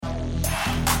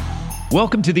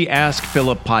Welcome to the Ask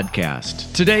Philip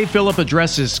podcast. Today, Philip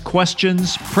addresses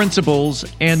questions, principles,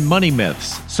 and money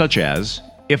myths, such as,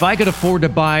 if I could afford to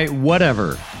buy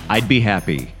whatever, I'd be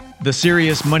happy. The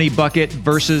serious money bucket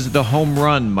versus the home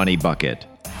run money bucket.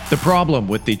 The problem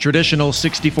with the traditional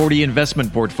 60-40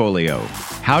 investment portfolio.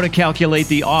 How to calculate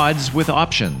the odds with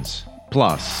options.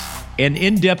 Plus, an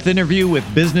in-depth interview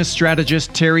with business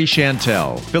strategist Terry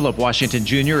Chantel. Philip Washington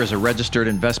Jr. is a registered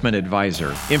investment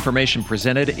advisor. Information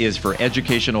presented is for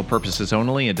educational purposes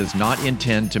only and does not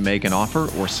intend to make an offer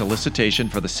or solicitation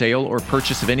for the sale or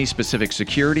purchase of any specific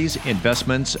securities,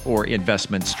 investments, or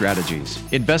investment strategies.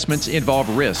 Investments involve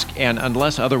risk and,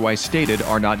 unless otherwise stated,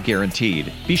 are not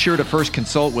guaranteed. Be sure to first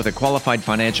consult with a qualified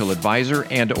financial advisor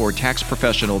and/or tax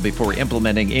professional before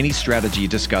implementing any strategy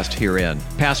discussed herein.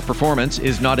 Past performance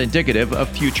is not indicative of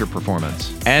future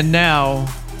performance. And now,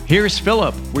 here's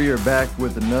Philip. We are back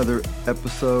with another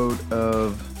episode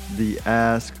of the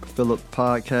Ask Philip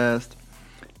podcast.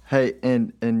 Hey,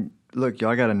 and look,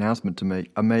 y'all, I got an announcement to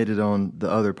make. I made it on the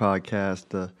other podcast,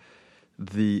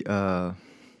 the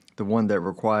one that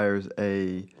requires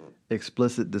a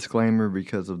explicit disclaimer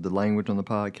because of the language on the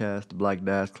podcast, the Black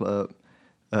Dash Club.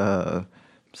 So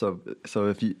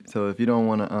if you don't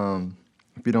want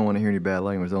to hear any bad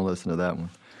language, don't listen to that one.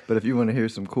 But if you want to hear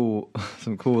some cool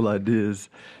ideas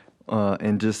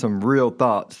and just some real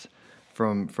thoughts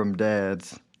from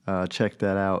dads, check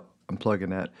that out. I'm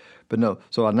plugging that. But no,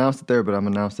 so I announced it there, but I'm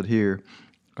announced it here.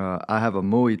 I have a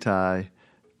Muay Thai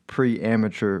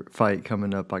pre-amateur fight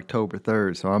coming up October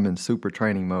 3rd, so I'm in super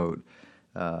training mode.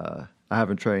 I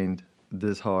haven't trained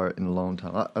this hard in a long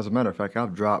time. As a matter of fact,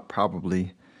 I've dropped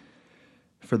probably,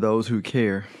 for those who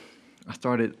care,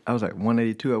 I was like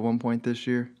 182 at one point this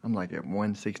year. I'm like at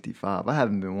 165. I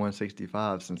haven't been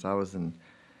 165 since I was in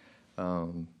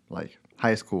like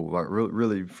high school, like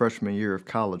really freshman year of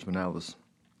college when I was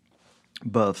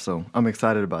buff. So I'm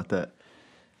excited about that.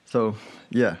 So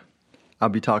yeah, I'll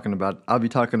be talking about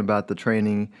the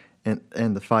training and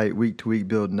the fight week to week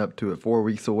building up to it. 4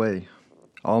 weeks away,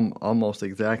 almost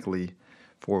exactly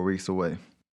 4 weeks away.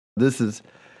 This is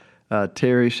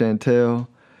Terry Chantel.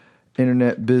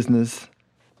 Internet business,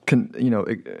 I don't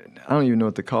even know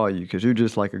what to call you because you're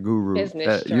just like a guru.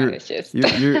 Business strategist.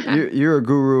 You're a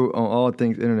guru on all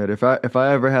things internet. If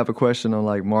I ever have a question on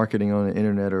like marketing on the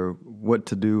internet or what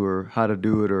to do or how to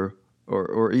do it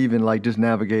or even like just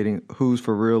navigating who's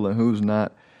for real and who's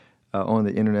not on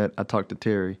the internet, I talk to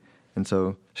Terry, and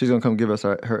so she's gonna come give us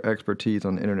her expertise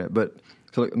on the internet. But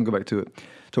so let me go back to it.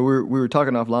 So we were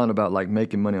talking offline about like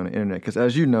making money on the internet because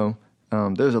as you know.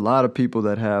 There's a lot of people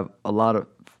that have a lot of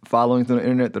followings on the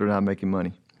internet that are not making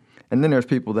money. And then there's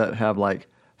people that have like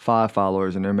 5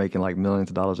 followers and they're making like millions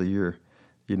of dollars a year,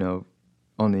 on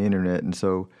the internet. And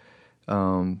so,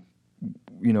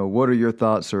 what are your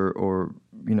thoughts or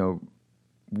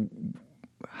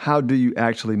how do you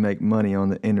actually make money on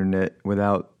the internet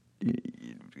without,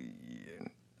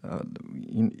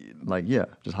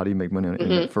 just how do you make money on the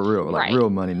internet for real, like real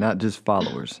money, not just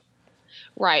followers?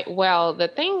 Right. Well, the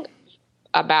thing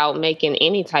about making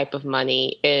any type of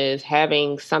money is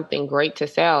having something great to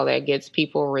sell that gets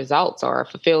people results or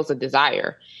fulfills a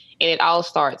desire. And it all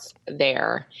starts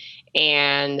there.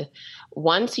 And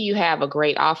once you have a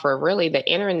great offer, really the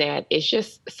internet is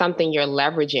just something you're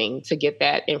leveraging to get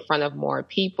that in front of more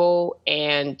people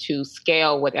and to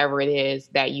scale whatever it is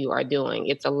that you are doing.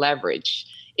 It's a leverage.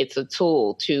 It's a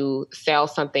tool to sell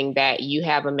something that you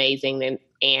have amazing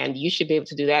and you should be able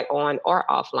to do that on or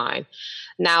offline.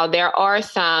 Now, there are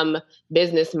some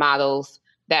business models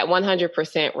that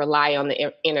 100% rely on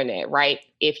the internet, right?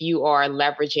 If you are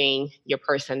leveraging your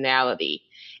personality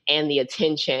and the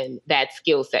attention, that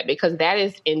skill set, because that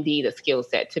is indeed a skill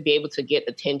set to be able to get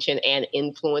attention and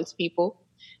influence people.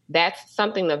 That's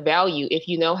something of value if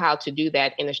you know how to do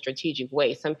that in a strategic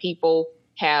way. Some people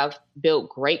have built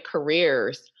great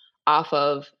careers off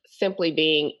of simply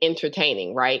being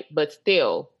entertaining, right? But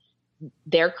still,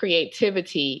 their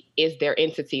creativity is their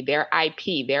entity, their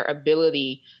IP, their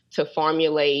ability to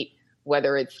formulate,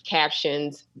 whether it's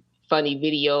captions, funny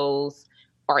videos,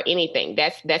 or anything.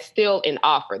 That's still an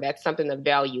offer. That's something of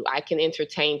value. I can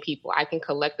entertain people. I can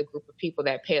collect a group of people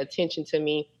that pay attention to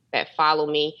me, that follow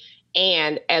me.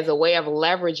 And as a way of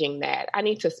leveraging that, I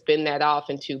need to spin that off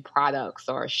into products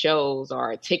or shows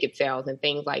or ticket sales and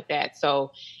things like that.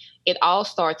 So it all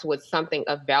starts with something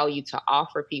of value to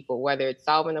offer people, whether it's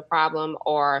solving a problem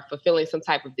or fulfilling some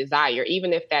type of desire,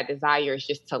 even if that desire is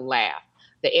just to laugh.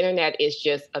 The internet is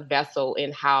just a vessel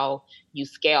in how you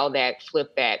scale that,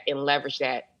 flip that, and leverage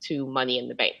that to money in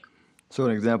the bank. So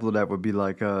an example of that would be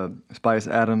like Spice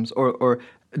Adams, or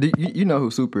You know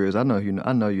who Super is? I know you know.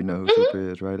 I know you know who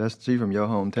Super is, right? She's from your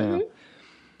hometown.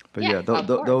 But Yes,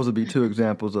 those would be two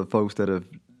examples of folks that have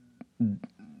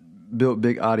built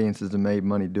big audiences and made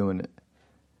money doing it.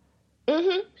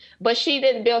 But she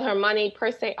didn't build her money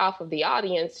per se off of the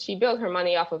audience. She built her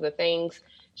money off of the things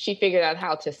she figured out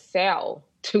how to sell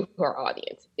to her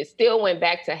audience. It still went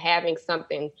back to having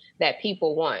something that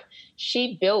people want.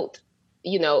 She built,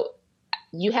 you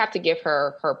have to give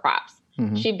her props.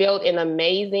 She built an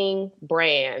amazing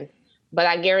brand, but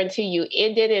I guarantee you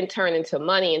it didn't turn into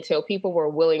money until people were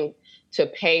willing to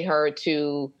pay her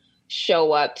to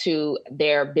show up to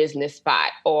their business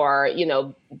spot, or,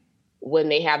 when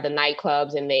they have the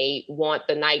nightclubs and they want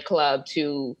the nightclub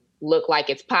to look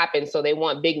like it's popping. So they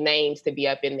want big names to be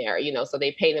up in there, so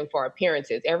they pay them for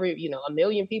appearances. A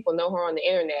million people know her on the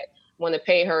internet, want to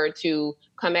pay her to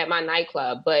come at my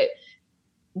nightclub. But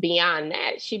beyond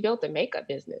that, she built a makeup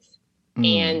business.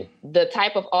 And the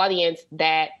type of audience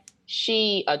that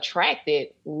she attracted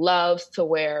loves to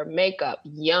wear makeup.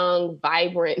 Young,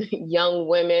 vibrant, young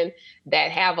women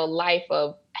that have a life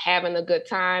of having a good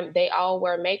time. They all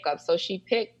wear makeup. So she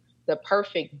picked the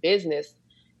perfect business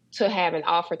to have an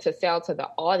offer to sell to the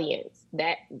audience,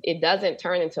 that it doesn't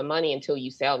turn into money until you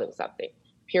sell them something,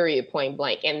 period, point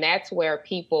blank. And that's where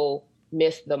people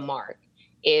miss the mark,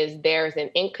 is there's an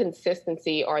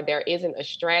inconsistency, or there isn't a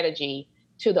strategy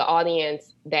to the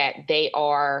audience that they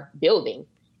are building.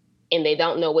 And they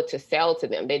don't know what to sell to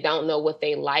them. They don't know what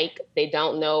they like. They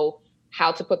don't know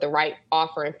how to put the right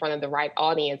offer in front of the right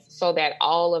audience, so that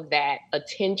all of that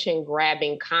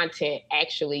attention-grabbing content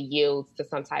actually yields to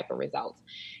some type of results.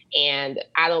 And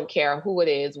I don't care who it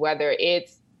is, whether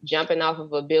it's jumping off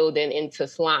of a building into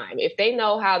slime. If they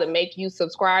know how to make you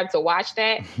subscribe to watch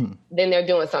that, then they're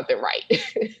doing something right.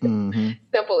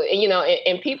 Simple.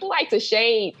 And people like to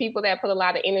shade people that put a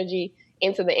lot of energy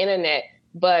into the internet,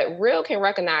 but real can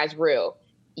recognize real.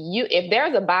 If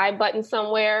there's a buy button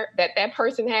somewhere that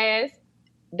person has,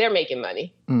 they're making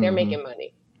money. They're making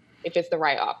money if it's the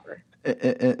right offer.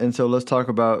 And so let's talk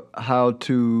about how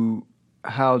to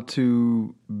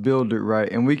build it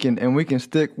right. And we can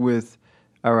stick with,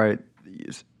 all right,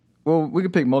 well, we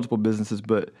can pick multiple businesses,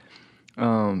 but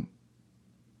I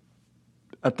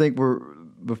think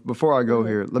before I go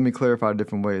here, let me clarify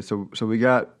different ways. So we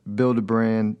got build a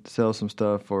brand, sell some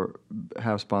stuff, or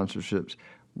have sponsorships.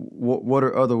 What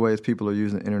are other ways people are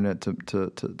using the internet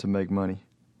to make money?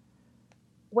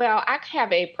 Well, I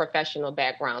have a professional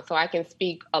background, so I can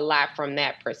speak a lot from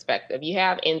that perspective. You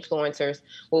have influencers,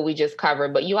 what we just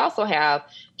covered, but you also have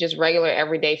just regular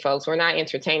everyday folks. We're not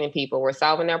entertaining people. We're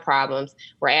solving their problems.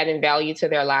 We're adding value to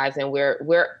their lives, and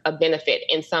we're a benefit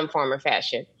in some form or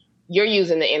fashion. You're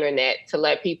using the internet to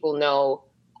let people know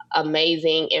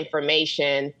amazing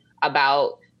information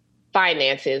about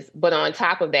finances, but on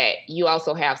top of that, you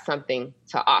also have something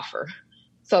to offer,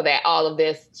 so that all of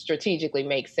this strategically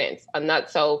makes sense.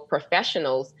 So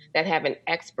professionals that have an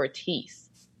expertise,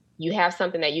 you have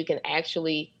something that you can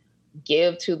actually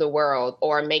give to the world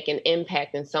or make an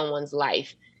impact in someone's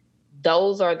life.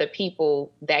 Those are the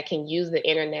people that can use the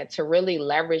internet to really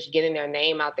leverage getting their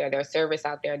name out there, their service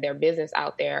out there, their business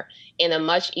out there in a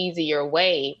much easier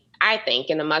way. I think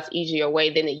in a much easier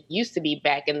way than it used to be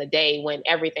back in the day when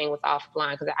everything was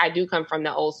offline. Because I do come from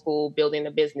the old school building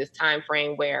a business time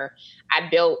frame where I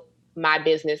built my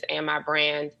business and my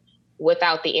brand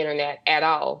without the internet at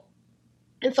all.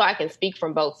 And so I can speak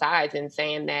from both sides in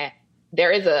saying that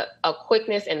there is a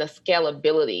quickness and a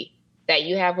scalability that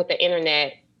you have with the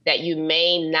internet that you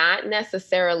may not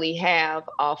necessarily have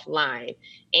offline.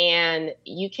 And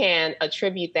you can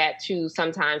attribute that to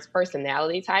sometimes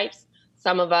personality types.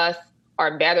 Some of us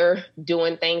are better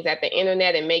doing things at the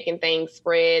internet and making things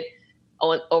spread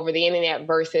over the internet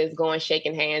versus going,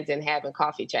 shaking hands and having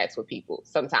coffee chats with people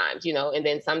sometimes, and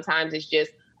then sometimes it's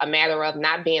just a matter of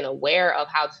not being aware of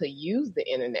how to use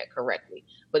the internet correctly.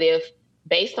 But if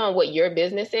based on what your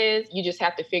business is, you just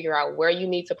have to figure out where you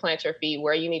need to plant your feet,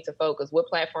 where you need to focus, what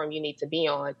platform you need to be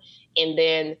on, and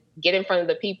then get in front of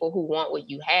the people who want what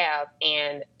you have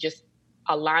and just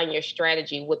align your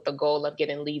strategy with the goal of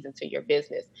getting leads into your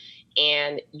business.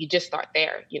 And you just start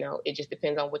there. It just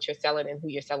depends on what you're selling and who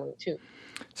you're selling it to.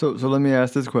 So let me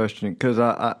ask this question, because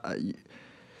I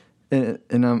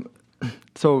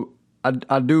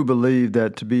do believe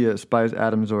that to be a Spice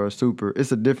Adams or a Super,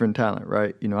 it's a different talent,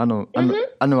 right? I know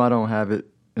I don't have it,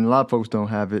 and a lot of folks don't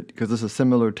have it because it's a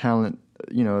similar talent,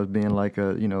 as being like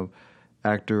a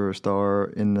actor or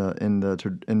star in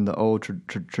the old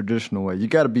traditional way. You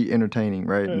got to be entertaining,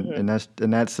 right? And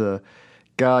that's a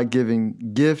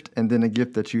God-given gift, and then a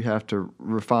gift that you have to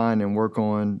refine and work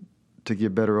on to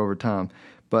get better over time.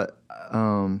 but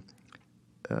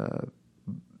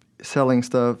selling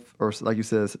stuff, or like you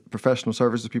said, professional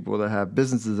services, people that have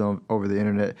businesses over the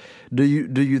internet. Do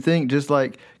you think, just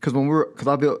like, because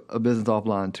I built a business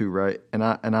offline too, right? And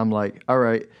I'm like, all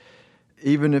right,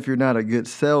 even if you're not a good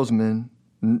salesman,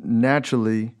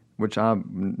 naturally, which I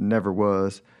never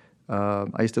was, I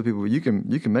used to tell people, you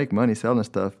can make money selling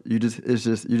stuff. You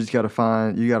just got to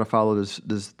follow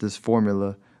this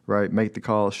formula, right? Make the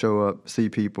call, show up, see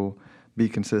people, be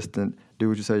consistent, do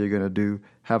what you say you're going to do,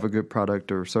 have a good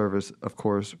product or service, of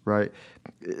course, right?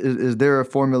 Is there a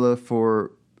formula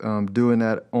for doing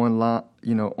that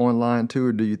online too,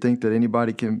 or do you think that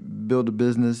anybody can build a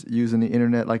business using the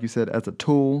internet, like you said, as a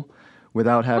tool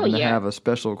without having to have a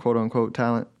special quote unquote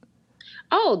talent?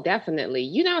 Oh, definitely.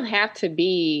 You don't have to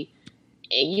be,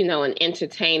 an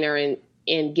entertainer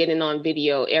and getting on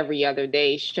video every other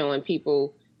day showing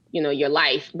people, your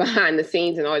life behind the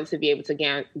scenes in order to be able to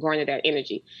garner that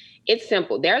energy. It's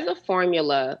simple. There's a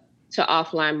formula to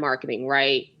offline marketing,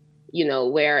 right?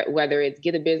 Whether it's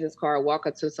get a business card, walk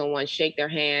up to someone, shake their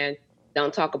hand,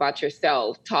 don't talk about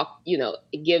yourself,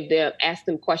 ask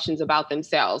them questions about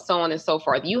themselves, so on and so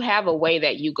forth. You have a way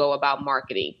that you go about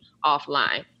marketing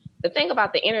offline. The thing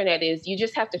about the internet is you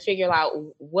just have to figure out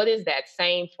what is that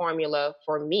same formula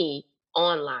for me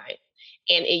online.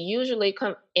 And it usually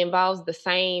involves the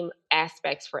same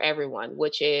aspects for everyone,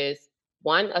 which is,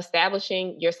 one,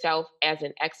 establishing yourself as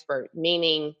an expert,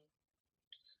 meaning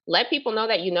let people know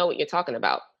that you know what you're talking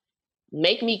about.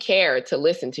 Make me care to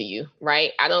listen to you,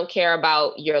 right? I don't care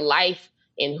about your life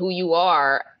and who you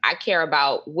are. I care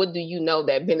about what do you know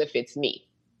that benefits me.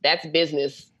 That's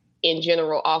business in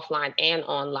general, offline and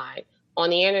online. On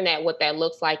the internet, what that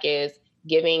looks like is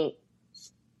giving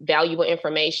valuable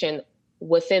information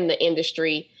within the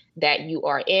industry that you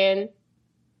are in,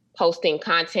 posting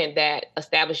content that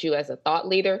establishes you as a thought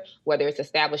leader, whether it's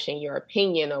establishing your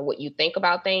opinion or what you think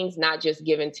about things, not just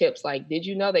giving tips like, did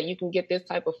you know that you can get this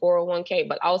type of 401k?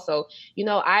 But also,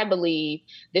 I believe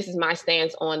this is my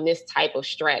stance on this type of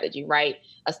strategy, right?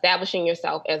 Establishing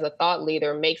yourself as a thought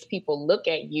leader makes people look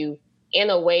at you in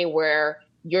a way where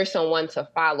you're someone to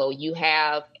follow. You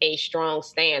have a strong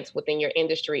stance within your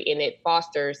industry, and it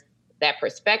fosters that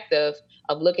perspective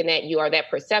of looking at you, or that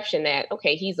perception that,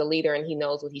 okay, he's a leader and he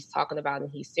knows what he's talking about and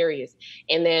he's serious.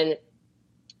 And then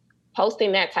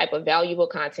posting that type of valuable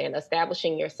content,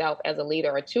 establishing yourself as a leader,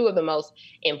 are two of the most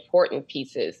important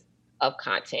pieces of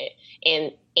content.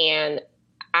 And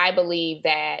I believe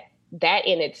that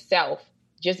in itself,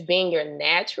 just being your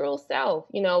natural self,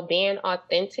 being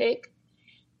authentic,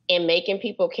 and making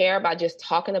people care about just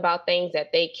talking about things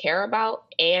that they care about,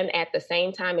 and at the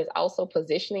same time is also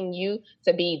positioning you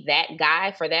to be that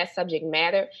guy for that subject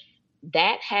matter,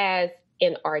 that has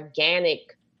an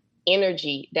organic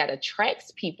energy that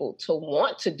attracts people to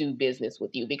want to do business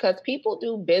with you, because people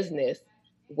do business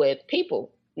with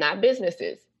people, not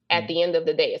businesses at the end of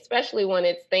the day, especially when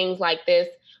it's things like this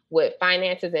with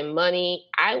finances and money.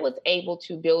 I was able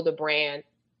to build a brand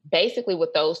basically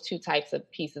with those two types of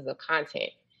pieces of content.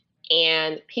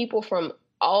 And people from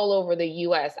all over the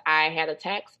U.S., I had a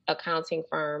tax accounting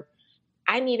firm.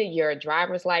 I needed your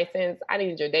driver's license. I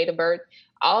needed your date of birth,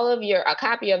 a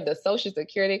copy of the Social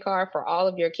Security card for all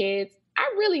of your kids. I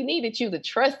really needed you to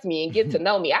trust me and get to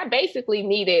know me. I basically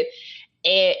needed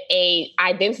a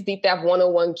identity theft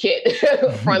 101 kit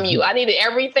from you. I needed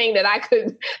everything that I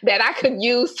could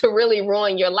use to really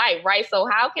ruin your life, right? So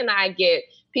how can I get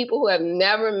people who have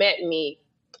never met me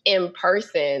in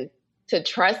person to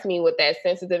trust me with that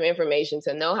sensitive information,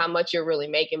 to know how much you're really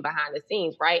making behind the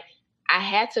scenes, right? I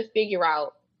had to figure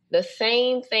out the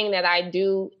same thing that I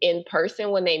do in person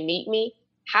when they meet me.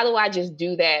 How do I just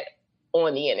do that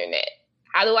on the internet?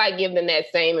 How do I give them that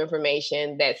same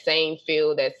information, that same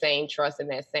feel, that same trust, and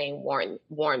that same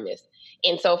warmness?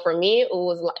 And so for me,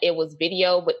 it was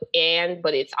video, but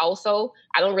it's also,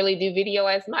 I don't really do video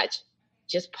as much.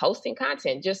 Just posting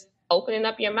content, just opening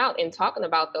up your mouth and talking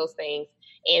about those things.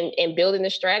 And building a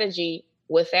strategy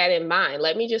with that in mind.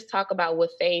 Let me just talk about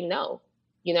what they know,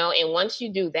 and once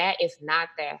you do that, it's not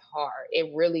that hard.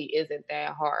 It really isn't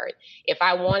that hard. If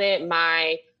I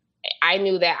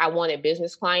knew that I wanted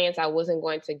business clients, I wasn't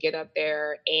going to get up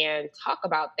there and talk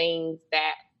about things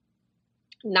that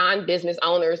non-business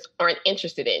owners aren't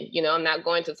interested in. I'm not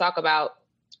going to talk about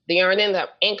the earned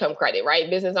income credit, right?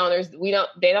 Business owners,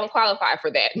 they don't qualify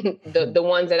for that. the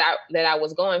ones that I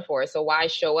was going for. So why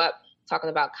show up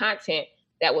talking about content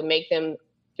that would make them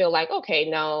feel like, okay,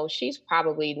 no, she's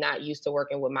probably not used to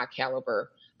working with my caliber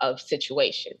of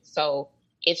situation. So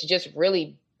it's just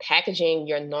really packaging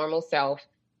your normal self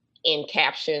in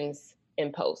captions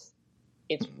and posts.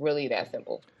 It's really that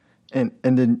simple. And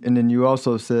then you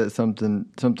also said something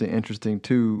interesting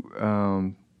too.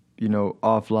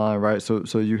 Offline, right?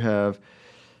 So you have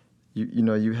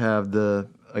you have the,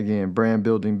 again, brand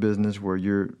building business where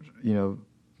you're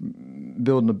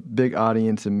building a big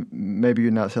audience, and maybe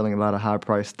you're not selling a lot of high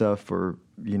price stuff or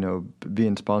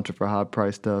being sponsored for high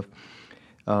price stuff.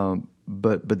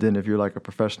 But then if you're like a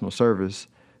professional service,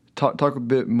 talk a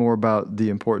bit more about the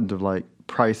importance of like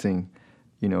pricing.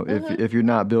 If you're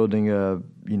not building a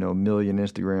million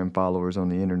Instagram followers on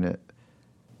the internet.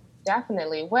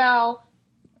 Definitely. Well,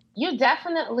 you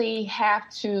definitely have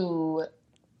to,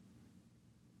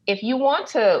 if you want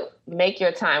to make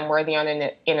your time worthy on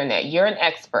the internet, you're an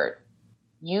expert.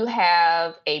 You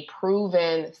have a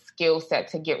proven skill set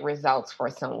to get results for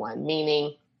someone,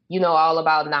 meaning you know all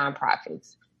about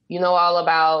nonprofits. You know all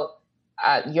about,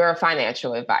 you're a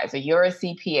financial advisor. You're a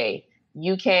CPA.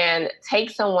 You can take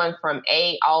someone from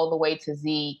A all the way to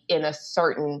Z in a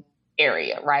certain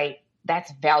area, right?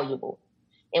 That's valuable.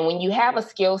 And when you have a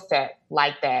skill set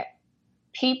like that,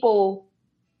 people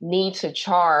need to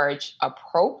charge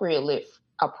appropriately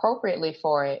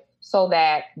for it, so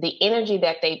that the energy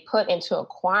that they put into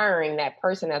acquiring that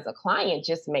person as a client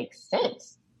just makes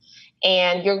sense.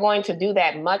 And you're going to do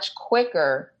that much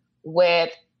quicker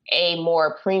with a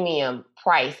more premium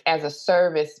price as a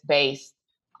service-based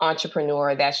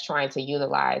entrepreneur that's trying to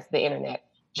utilize the internet,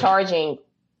 charging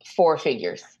 4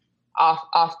 figures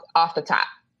off the top.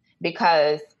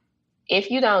 Because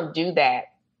if you don't do that,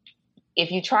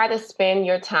 if you try to spend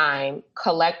your time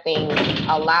collecting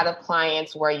a lot of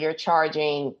clients where you're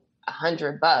charging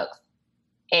 $100,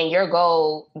 and your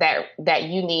goal that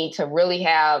you need to really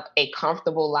have a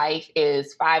comfortable life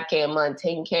is $5K a month,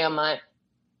 $10K a month,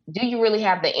 do you really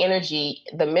have the energy,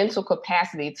 the mental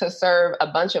capacity to serve a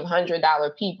bunch of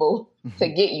 $100 people to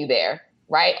get you there,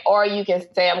 right? Or you can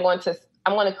say, I'm going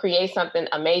to create something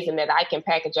amazing that I can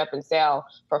package up and sell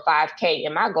for $5K,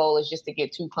 and my goal is just to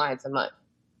get 2 clients a month.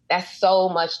 That's so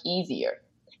much easier.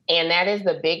 And that is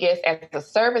the biggest, as a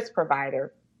service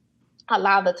provider, a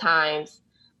lot of the times,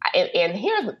 and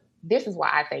this is why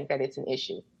I think that it's an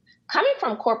issue. Coming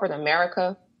from corporate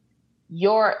America,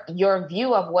 your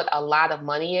view of what a lot of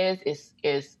money is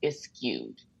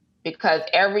skewed, because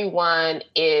everyone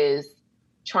is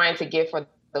trying to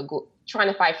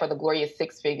fight for the glorious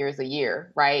 6 figures a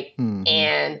year, right? Mm-hmm.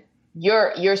 And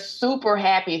you're super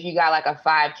happy if you got like a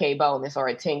 5K bonus or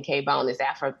a 10K bonus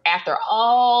after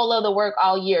all of the work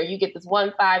all year. You get this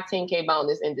 10K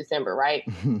bonus in December, right?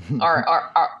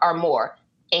 or more.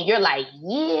 And you're like,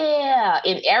 yeah.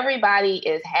 And everybody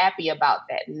is happy about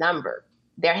that number.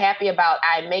 They're happy about,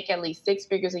 I make at least 6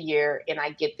 figures a year and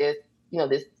I get this,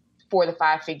 this 4 to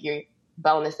 5 figure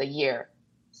bonus a year.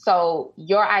 So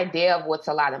your idea of what's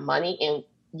a lot of money, and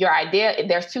your idea,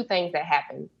 there's 2 things that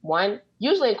happen. One,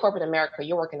 usually in corporate America,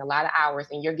 you're working a lot of hours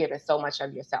and you're giving so much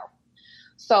of yourself.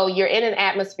 So you're in an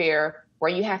atmosphere where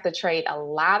you have to trade a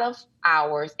lot of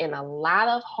hours and a lot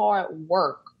of hard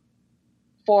work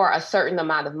for a certain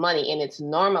amount of money, and it's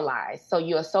normalized. So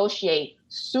you associate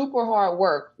super hard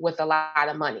work with a lot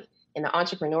of money. In the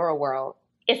entrepreneurial world,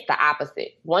 it's the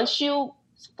opposite. Once you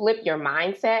flip your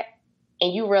mindset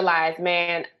and you realize,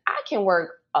 man, I can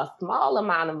work a small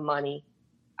amount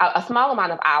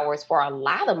of hours for a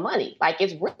lot of money. Like,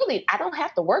 it's really, I don't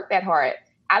have to work that hard.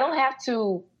 I don't have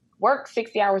to work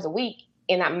 60 hours a week,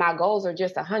 and my goals are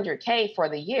just 100K for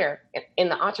the year. In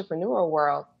the entrepreneurial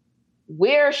world,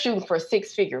 we're shooting for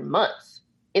 6-figure months.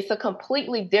 It's a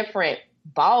completely different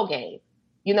ball game.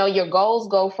 Your goals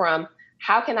go from,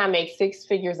 how can I make 6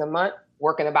 figures a month,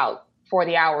 working about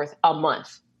 40 hours a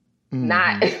month? Mm-hmm.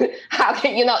 Not how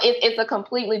can, it's a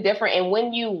completely different. And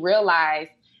when you realize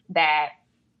that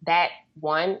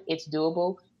one, it's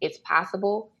doable, it's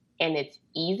possible, and it's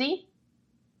easy,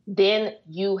 then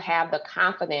you have the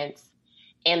confidence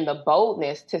and the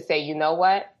boldness to say, you know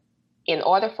what? In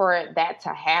order for that to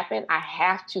happen, I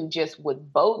have to just,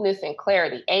 with boldness and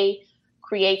clarity, A,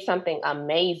 create something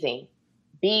amazing,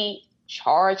 B,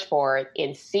 charge for it,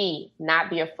 and C,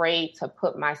 not be afraid to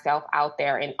put myself out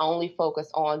there and only focus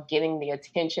on getting the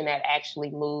attention that actually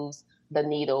moves the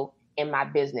needle in my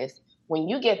business. When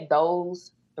you get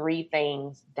those 3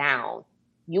 things down,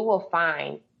 you will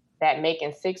find that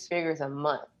making 6 figures a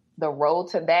month, the road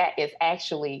to that is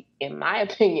actually, in my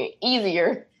opinion,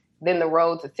 easier than the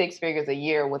road to 6 figures a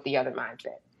year with the other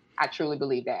mindset. I truly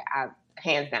believe that.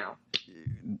 Hands down.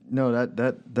 No,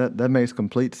 that makes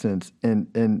complete sense.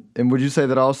 And would you say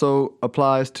that also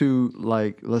applies to,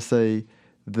 like, let's say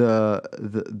the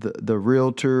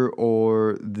realtor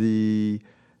or the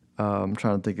I'm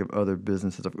trying to think of other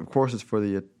businesses. Of course, it's for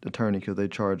the attorney because they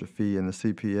charge a fee, and the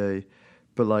CPA.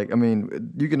 But like, I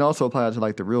mean, you can also apply it to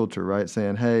like the realtor, right?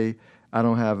 Saying, hey, I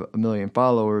don't have 1 million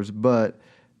followers, but,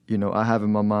 you know, I have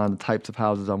in my mind the types of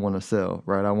houses I want to sell,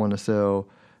 right? I want to sell,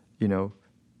 you know,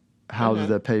 houses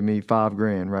that pay me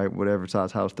 $5,000, right? Whatever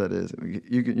size house that is.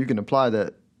 You can apply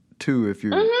that too if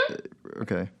you're,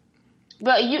 okay.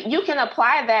 But you can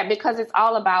apply that because it's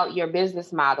all about your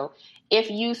business model. If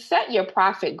you set your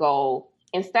profit goal,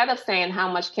 instead of saying how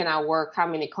much can I work, how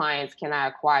many clients can I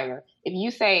acquire, if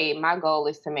you say my goal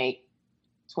is to make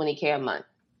 $20K a month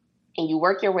and you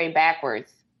work your way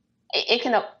backwards, it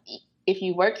can, if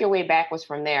you work your way backwards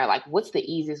from there, like what's the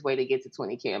easiest way to get to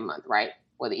 $20K a month, right?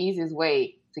 Well, the easiest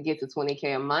way to get to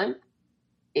 $20K a month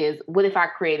is, what if I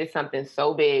created something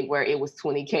so big where it was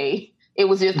 $20K? It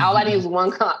was just, all I need was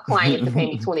one client to pay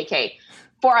me $20K.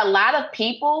 For a lot of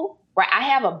people, right, I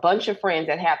have a bunch of friends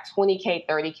that have $20K,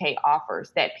 $30K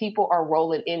offers that people are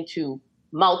rolling into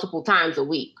multiple times a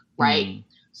week, right?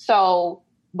 So,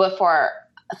 but for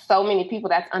so many people,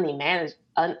 that's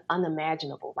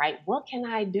unimaginable, right? What can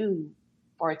I do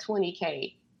for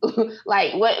 $20K?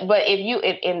 Like what? But if you,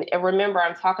 and remember,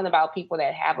 I'm talking about people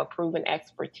that have a proven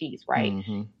expertise, right?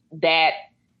 That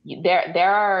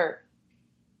there are,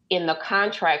 in the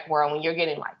contract world, when you're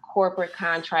getting like corporate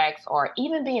contracts or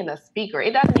even being a speaker,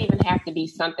 it doesn't even have to be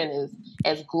something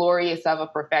as glorious of a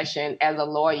profession as a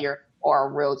lawyer or a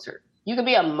realtor. You could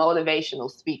be a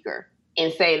motivational speaker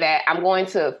and say that I'm going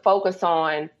to focus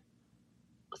on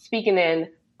speaking in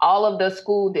all of the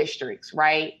school districts,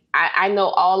 right? I know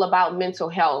all about mental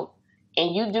health.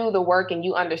 And you do the work and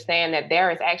you understand that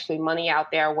there is actually money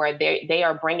out there where they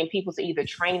are bringing people to either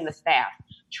train the staff,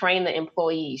 train the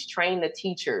employees, train the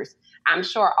teachers. I'm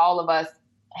sure all of us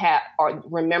have or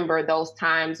remember those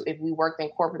times if we worked in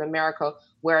corporate America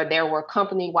where there were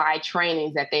company-wide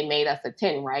trainings that they made us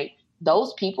attend, right?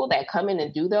 Those people that come in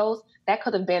and do those, that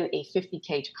could have been a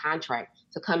 $50K contract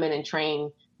to come in and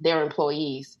train their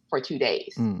employees for 2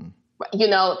 days. You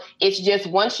know, it's just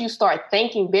once you start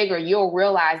thinking bigger, you'll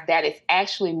realize that it's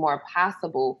actually more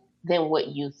possible than what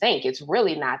you think. It's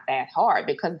really not that hard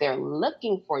because they're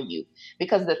looking for you.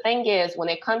 Because the thing is, when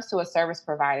it comes to a service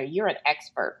provider, you're an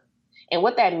expert. And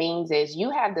what that means is you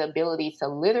have the ability to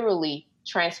literally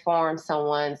transform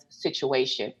someone's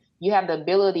situation. You have the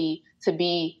ability to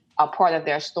be a part of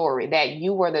their story, that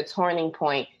you were the turning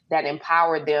point that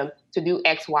empowered them to do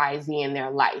X, Y, Z in their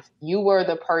life. You were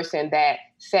the person that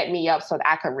set me up so that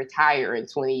I could retire in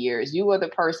 20 years. You were the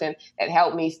person that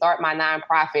helped me start my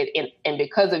nonprofit. And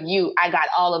because of you, I got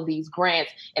all of these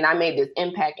grants and I made this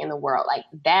impact in the world. Like,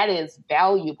 that is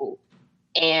valuable.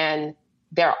 And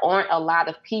there aren't a lot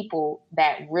of people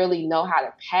that really know how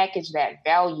to package that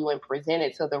value and present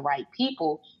it to the right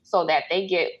people so that they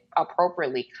get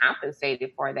appropriately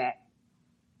compensated for that.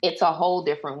 It's a whole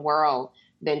different world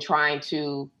than trying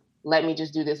to, let me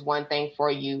just do this one thing for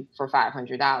you for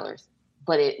 $500.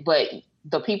 But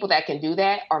the people that can do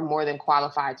that are more than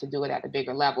qualified to do it at a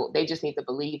bigger level. They just need to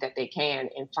believe that they can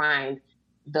and find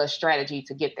the strategy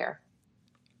to get there.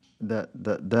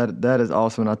 That is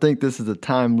awesome. And I think this is a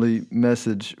timely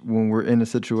message when we're in a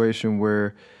situation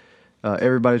where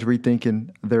everybody's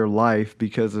rethinking their life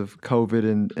because of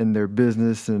COVID and their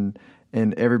business, and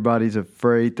everybody's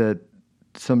afraid that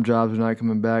some jobs are not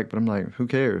coming back. But I'm like, who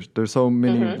cares? There's so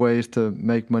many ways to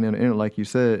make money on the internet, like you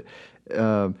said.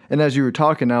 And as you were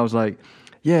talking, I was like,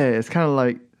 yeah, it's kind of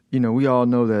like, you know, we all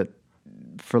know that,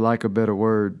 for lack of a better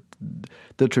word,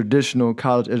 the traditional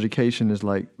college education is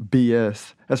like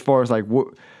BS as far as like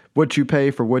what you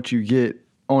pay for what you get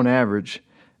on average.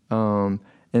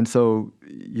 And so,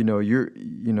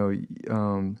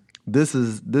 this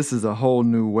is a whole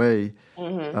new way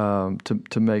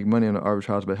to make money on the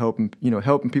arbitrage, but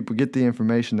helping people get the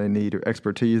information they need or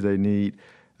expertise they need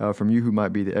from you, who might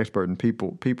be the expert, and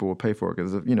people will pay for it.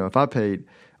 Because if I paid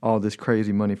all this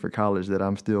crazy money for college that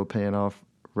I'm still paying off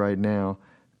right now,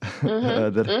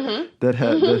 that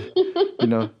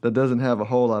doesn't have a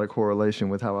whole lot of correlation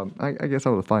with how I guess I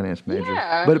was a finance major,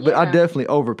 but I definitely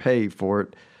overpaid for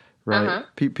it, right?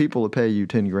 People will pay you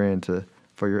 $10,000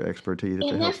 for your expertise.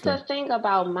 And that's the thing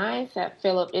about mindset,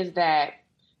 Philip, is that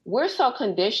we're so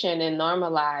conditioned and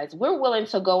normalized. We're willing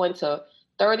to go into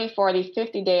 30, 40,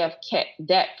 50 day of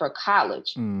debt for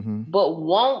college, but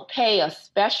won't pay a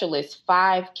specialist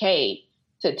 $5K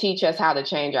to teach us how to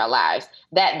change our lives.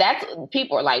 That's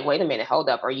people are like, wait a minute, hold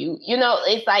up. Are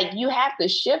it's like you have to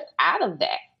shift out of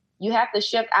that. You have to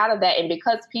shift out of that. And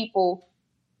because people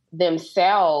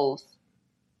themselves,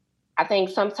 I think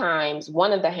sometimes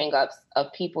one of the hangups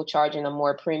of people charging a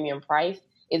more premium price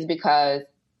is because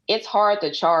it's hard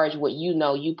to charge what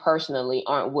you personally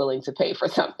aren't willing to pay for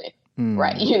something,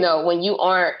 right? When you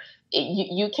aren't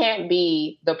you can't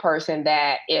be the person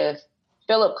that if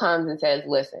Philip comes and says,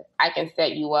 listen, I can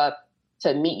set you up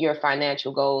to meet your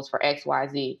financial goals for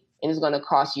XYZ, and it's going to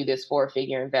cost you this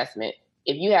 4-figure investment.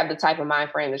 If you have the type of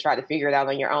mind frame to try to figure it out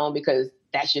on your own because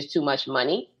that's just too much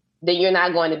money, then you're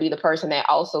not going to be the person that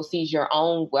also sees your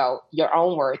own wealth, your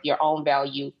own worth, your own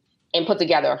value, and put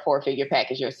together a 4-figure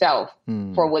package yourself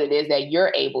for what it is that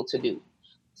you're able to do.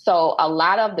 So a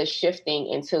lot of the shifting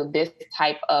into this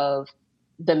type of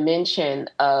dimension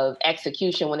of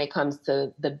execution when it comes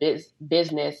to the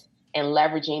business and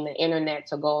leveraging the internet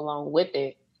to go along with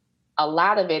it, a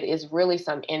lot of it is really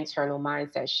some internal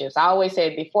mindset shifts. I always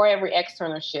say before every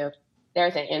external shift,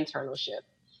 there's an internal shift.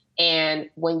 And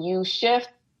when you shift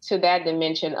to that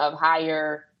dimension of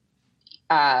higher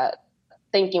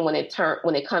thinking when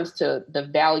it comes to the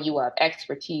value of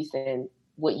expertise and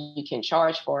what you can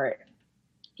charge for it,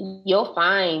 you'll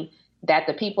find that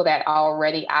the people that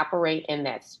already operate in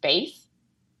that space,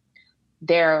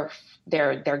 they're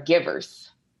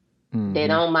givers. Mm-hmm. They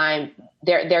don't mind.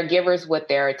 They're givers with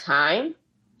their time.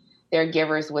 They're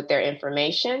givers with their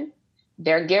information.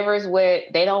 They're givers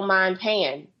they don't mind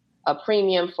paying a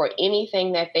premium for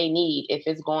anything that they need if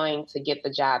it's going to get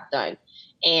the job done.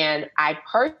 And I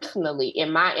personally,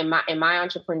 in my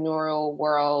entrepreneurial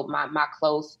world, my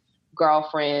close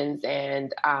girlfriends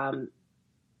and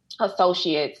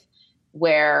associates,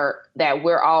 we're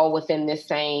all within this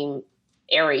same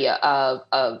area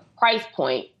of price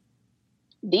point.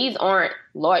 These aren't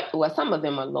some of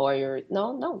them are lawyers.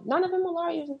 No, none of them are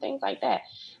lawyers and things like that.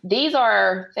 These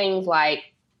are things like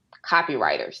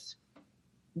copywriters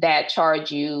that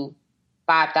charge you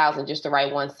 $5,000 just to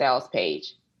write one sales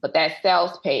page. But that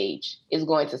sales page is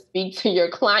going to speak to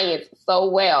your clients so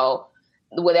well,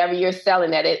 whatever you're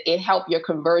selling, that it help your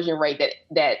conversion rate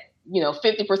that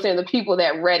 50% of the people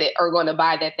that read it are going to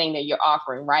buy that thing that you're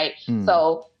offering, right? Mm.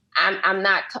 So I'm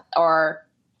not, or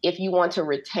if you want to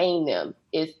retain them,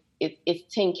 it's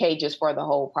 $10K just for the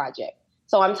whole project.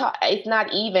 So it's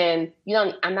not even,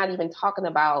 I'm not even talking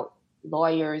about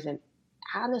lawyers. And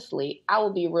honestly, I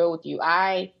will be real with you.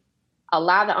 A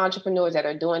lot of the entrepreneurs that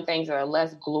are doing things that are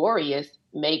less glorious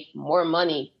make more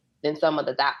money than some of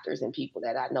the doctors and people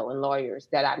that I know and lawyers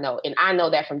that I know. And I know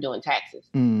that from doing taxes,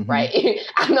 right?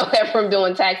 I know that from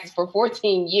doing taxes for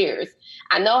 14 years.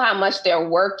 I know how much they're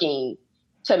working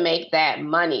to make that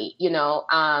money,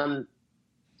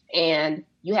 and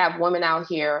you have women out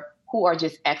here who are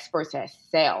just experts at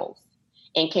sales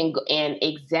and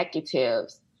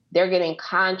executives. They're getting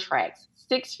contracts,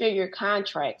 6-figure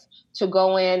contracts to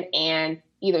go in and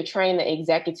either train the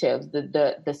executives,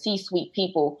 the C-suite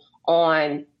people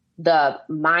on the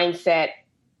mindset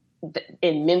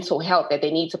and mental health that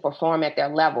they need to perform at their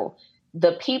level.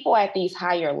 The people at these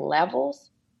higher levels,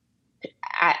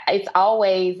 it's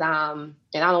always, and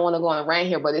I don't want to go on a rant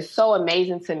here, but it's so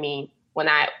amazing to me when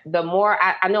I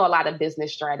know a lot of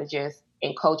business strategists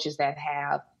and coaches that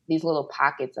have these little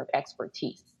pockets of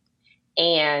expertise,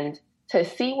 and to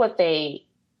see what they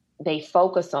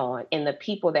focus on and the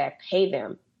people that pay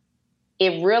them,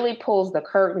 it really pulls the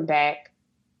curtain back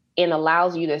and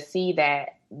allows you to see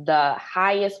that the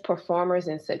highest performers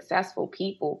and successful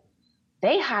people,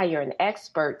 they hire an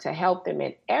expert to help them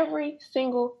in every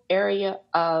single area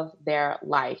of their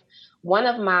life.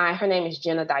 Her name is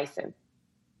Jenna Dyson.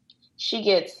 She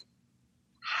gets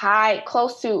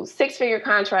close to 6-figure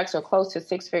contracts or close to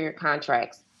 6-figure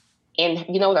contracts. And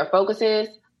you know what her focus is?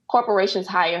 Corporations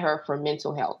hire her for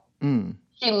mental health. Mm.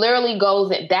 She literally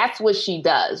goes in. That's what she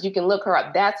does. You can look her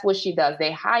up. That's what she does.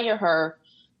 They hire her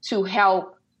to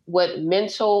help with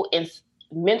mental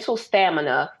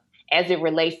stamina as it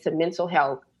relates to mental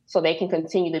health, so they can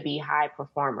continue to be high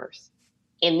performers.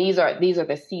 And these are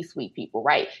the C-suite people,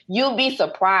 right? You'll be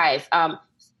surprised.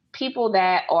 People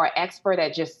that are expert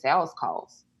at just sales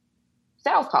calls,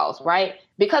 right?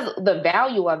 Because the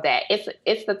value of that,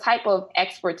 it's the type of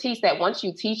expertise that once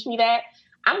you teach me that,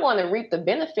 I'm going to reap the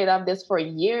benefit of this for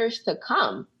years to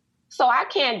come. So I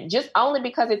can't just, only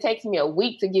because it takes me a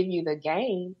week to give you the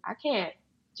game, I can't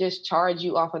just charge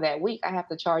you off of that week. I have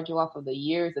to charge you off of the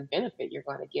years of benefit you're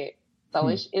going to get. So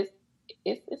it's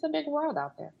a big world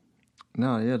out there.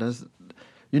 No, yeah, that's,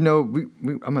 I'm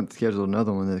going to schedule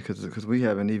another one because we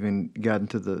haven't even gotten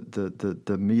to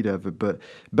the meat of it. But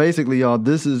basically, y'all,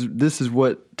 this is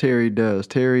what Terry does.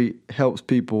 Terry helps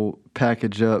people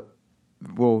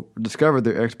discover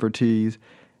their expertise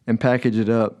and package it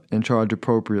up and charge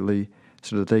appropriately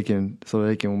so that they can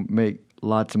make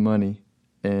lots of money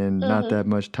and not that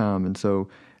much time. And so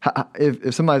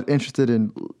if somebody's interested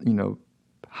in,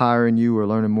 hiring you or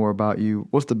learning more about you,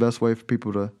 what's the best way for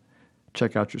people to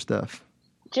check out your stuff?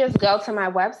 Just go to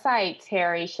my website,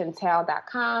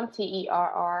 terrychantel.com,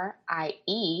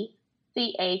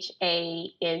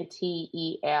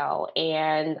 TerryChantel,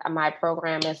 and my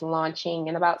program is launching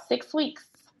in about 6 weeks.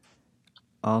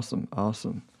 Awesome.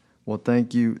 Well,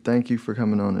 thank you for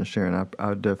coming on and sharing. I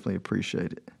definitely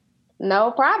appreciate it.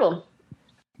 No problem.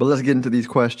 But let's get into these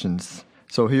questions.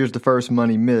 So here's the first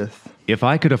money myth. If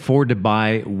I could afford to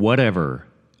buy whatever,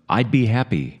 I'd be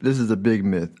happy. This is a big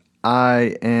myth.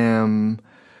 I am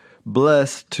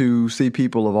blessed to see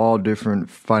people of all different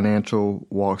financial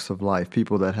walks of life.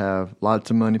 People that have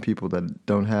lots of money, people that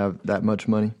don't have that much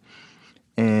money.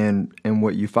 And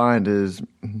what you find is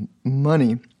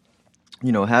money,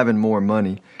 having more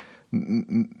money,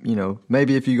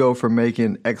 maybe if you go from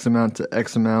making X amount to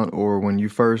X amount, or when you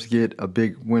first get a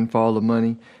big windfall of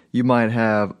money, you might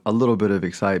have a little bit of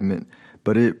excitement,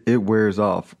 but it wears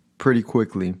off pretty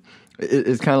quickly.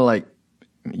 It's kind of like,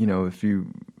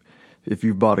 if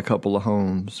you've bought a couple of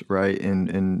homes, right,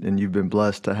 and you've been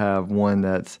blessed to have one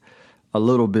that's a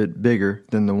little bit bigger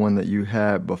than the one that you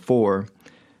had before,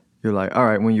 you're like, all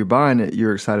right, when you're buying it,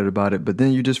 you're excited about it, but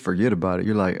then you just forget about it.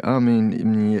 You're like,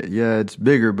 yeah, it's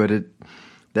bigger, but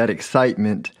that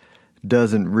excitement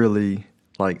doesn't really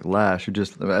last. You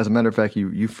just, as a matter of fact,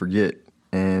 you forget,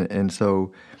 and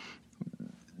so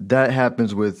that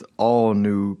happens with all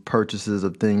new purchases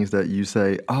of things that you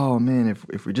say, oh man,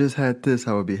 if we just had this,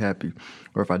 I would be happy.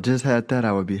 Or if I just had that,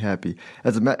 I would be happy.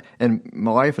 And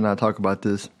my wife and I talk about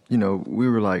this, we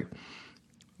were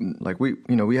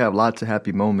we have lots of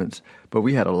happy moments, but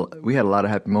we had a lot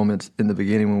of happy moments in the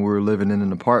beginning when we were living in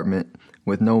an apartment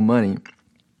with no money,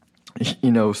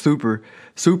 super,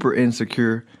 super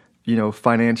insecure,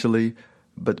 financially,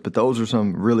 but those are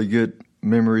some really good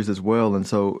memories as well. And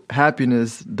so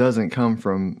happiness doesn't come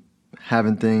from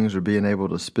having things or being able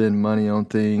to spend money on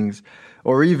things,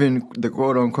 or even the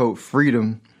quote unquote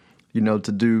freedom,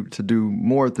 to do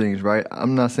more things, right?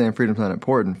 I'm not saying freedom's not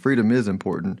important. Freedom is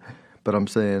important, but I'm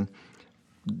saying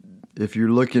if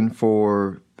you're looking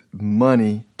for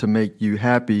money to make you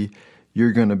happy,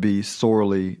 you're going to be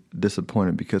sorely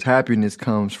disappointed, because happiness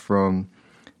comes from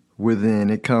within.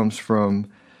 It comes from,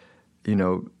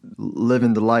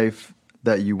 living the life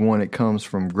that you want. It comes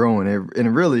from growing,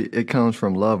 and really it comes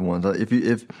from loved ones.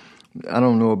 If I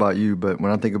don't know about you, but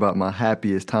when I think about my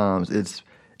happiest times, it's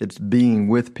being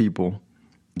with people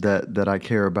that I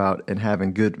care about and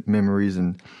having good memories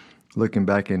and looking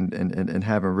back and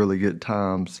having really good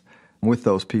times with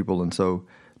those people. And so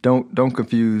don't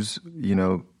confuse,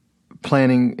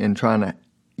 planning and trying to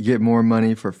get more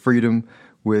money for freedom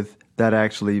with that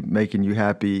actually making you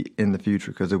happy in the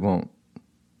future, because it won't.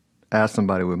 Ask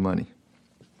somebody with money.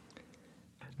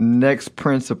 Next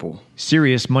principle.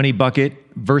 Serious money bucket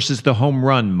versus the home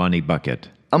run money bucket.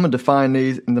 I'm going to define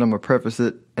these, and then I'm going to preface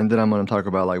it, and then I'm going to talk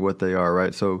about what they are,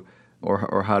 right? So,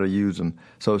 or how to use them.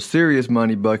 So serious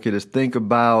money bucket is, think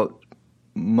about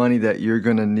money that you're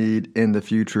going to need in the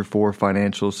future for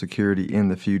financial security in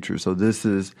the future. So this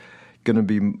is going to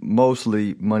be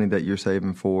mostly money that you're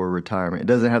saving for retirement. It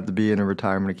doesn't have to be in a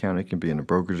retirement account. It can be in a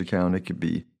brokerage account. It could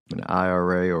be an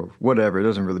IRA or whatever. It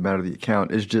doesn't really matter the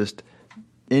account. It's just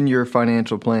in your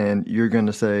financial plan, you're going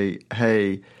to say,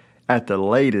 hey, at the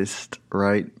latest,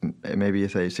 right, maybe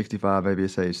it's age 65, maybe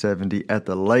it's age 70, at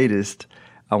the latest,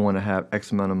 I want to have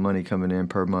X amount of money coming in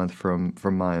per month from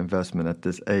my investment at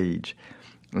this age.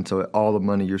 And so all the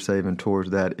money you're saving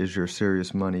towards that is your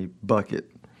serious money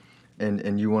bucket.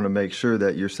 And you want to make sure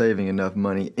that you're saving enough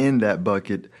money in that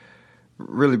bucket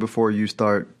really before you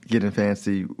start getting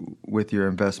fancy with your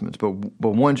investments. But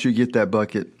once you get that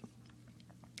bucket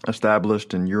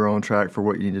established and you're on track for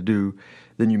what you need to do,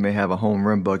 then you may have a home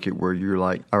run bucket where you're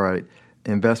like, all right,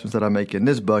 investments that I make in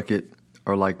this bucket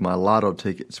are like my lotto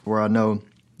tickets, where I know,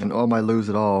 and I might lose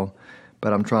it all,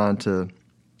 but I'm trying to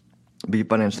be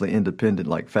financially independent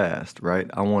fast, right?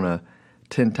 I want to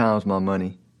 10 times my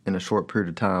money in a short period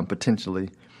of time, potentially,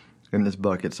 in this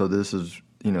bucket. So this is,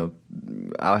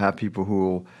 I'll have people who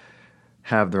will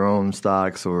have their own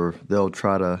stocks, or they'll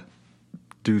try to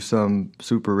do some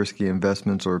super risky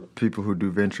investments, or people who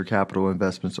do venture capital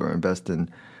investments or invest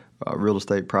in real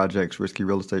estate projects, risky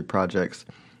real estate projects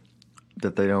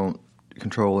that they don't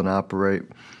control and operate.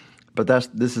 But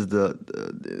this is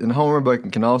and home run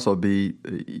bucket can also be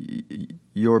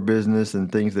your business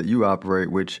and things that you operate,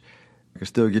 which can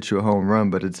still get you a home run,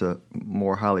 but it's a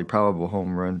more highly probable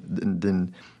home run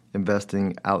than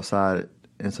investing outside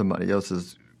in somebody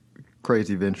else's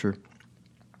crazy venture.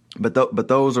 But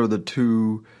those are the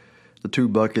two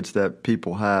buckets that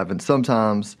people have. And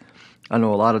sometimes, I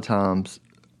know a lot of times,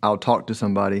 I'll talk to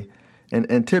somebody,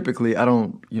 and typically I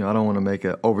don't want to make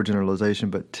an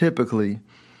overgeneralization, but typically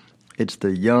It's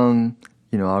the young,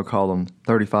 I'll call them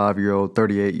 35-year-old,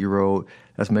 38-year-old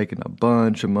that's making a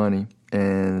bunch of money,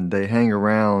 and they hang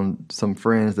around some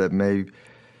friends that may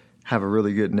have a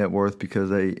really good net worth because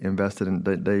they invested in,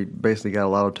 they basically got a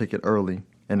lotto ticket early,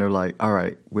 and they're like, all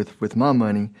right, with my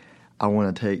money, I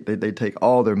want to take, they take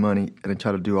all their money and they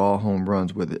try to do all home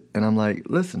runs with it. And I'm like,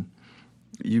 listen,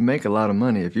 you make a lot of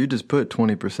money. If you just put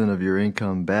 20% of your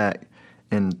income back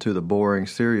into the boring,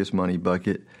 serious money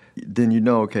bucket, then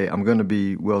okay, I'm going to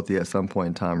be wealthy at some point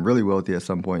in time, really wealthy at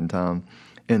some point in time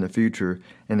in the future,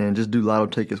 and then just do lotto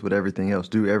tickets with everything else.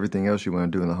 Do everything else you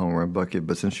want to do in the home run bucket.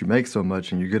 But since you make so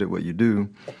much and you're good at what you do,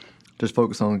 just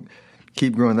focus on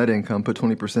keep growing that income, put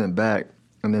 20% back,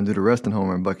 and then do the rest in home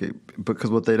run bucket.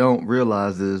 Because what they don't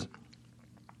realize is,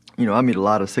 I meet a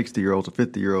lot of 60-year-olds or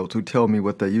 50-year-olds who tell me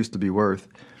what they used to be worth,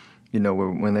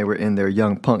 when they were in their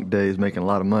young punk days making a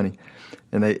lot of money.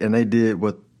 And they did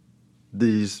what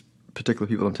these particular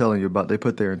people I'm telling you about. They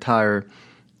put their entire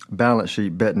balance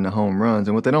sheet betting the home runs.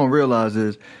 And what they don't realize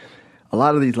is a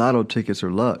lot of these lotto tickets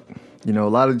are luck. A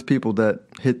lot of these people that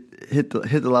hit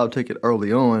the lotto ticket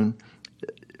early on,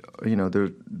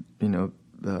 they're,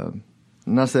 I'm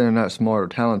not saying they're not smart or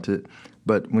talented,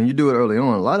 but when you do it early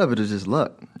on, a lot of it is just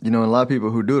luck. And a lot of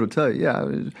people who do it will tell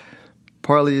you,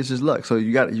 partly it's just luck. So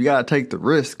you got to take the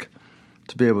risk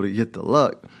to be able to get the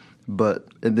luck.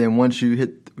 And then once you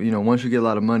hit, once you get a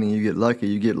lot of money, you get lucky,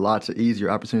 you get lots of easier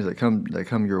opportunities that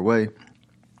come your way.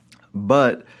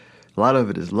 But a lot of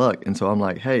it is luck. And so I'm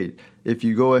like, hey, if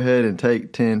you go ahead and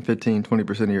take 10, 15,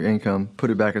 20% of your income, put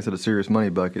it back into the serious money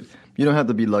bucket, you don't have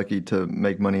to be lucky to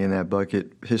make money in that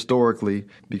bucket historically,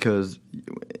 because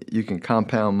you can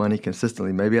compound money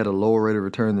consistently, maybe at a lower rate of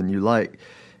return than you like,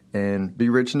 and be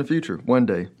rich in the future one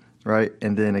day, right?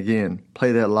 And then again,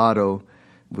 play that lotto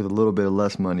with a little bit of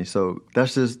less money. So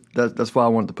that's why I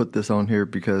wanted to put this on here,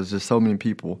 because there's so many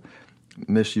people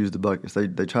misuse the buckets.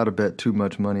 They try to bet too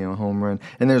much money on home run.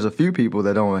 And there's a few people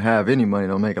that don't have any money,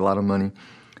 don't make a lot of money,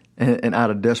 and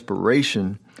out of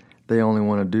desperation, they only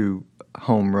want to do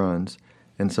home runs.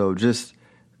 And so just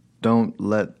don't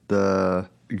let the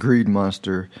greed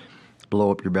monster blow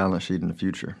up your balance sheet in the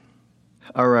future.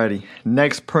 Alrighty,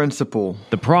 next principle.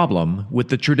 The problem with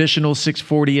the traditional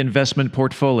 60/40 investment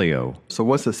portfolio. So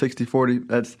what's the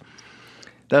 60/40?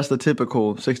 That's the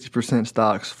typical 60%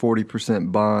 stocks,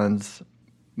 40% bonds,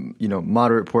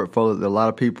 moderate portfolio that a lot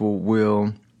of people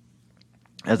will,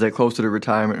 as they're close to their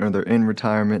retirement or they're in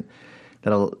retirement,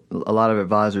 that a lot of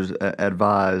advisors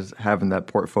advise having that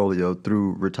portfolio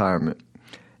through retirement.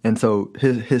 And so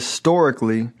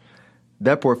historically,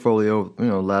 that portfolio,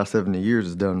 last 70 years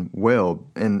has done well.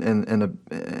 And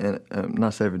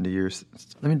not 70 years,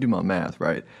 let me do my math,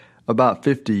 right? About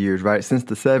 50 years, right? Since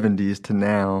the 70s to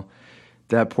now,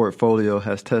 that portfolio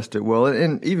has tested well.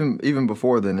 And even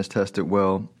before then, it's tested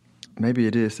well. Maybe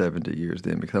it is 70 years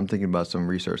then, because I'm thinking about some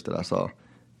research that I saw.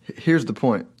 Here's the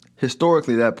point.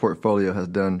 Historically, that portfolio has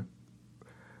done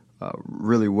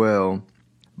really well.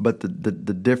 But the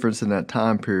difference in that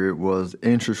time period was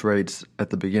interest rates at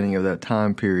the beginning of that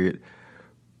time period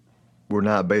were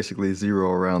not basically zero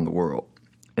around the world.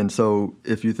 And so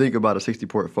if you think about a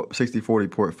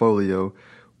 60/40 portfolio,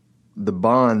 the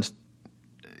bonds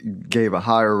gave a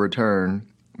higher return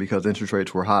because interest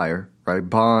rates were higher, right?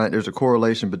 There's a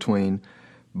correlation between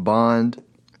bond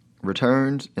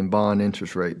returns and bond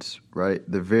interest rates, right?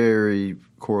 They're very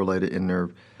correlated in their,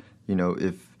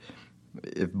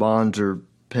 if bonds are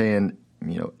paying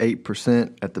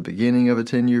 8% at the beginning of a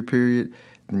 10-year period,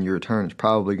 then your return is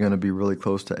probably going to be really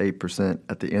close to 8%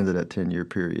 at the end of that 10-year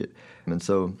period. And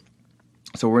so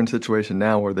we're in a situation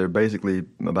now where they're basically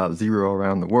about zero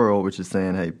around the world, which is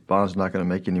saying, hey, bonds are not going to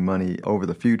make any money over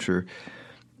the future.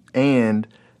 And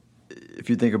if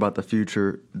you think about the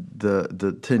future,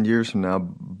 the 10 years from now,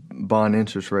 bond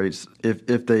interest rates,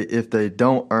 if they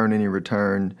don't earn any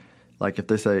return, like if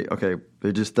they say, okay,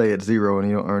 they just stay at zero and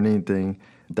you don't earn anything,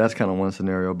 that's kind of one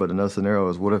scenario. But another scenario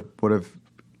is what if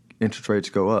interest rates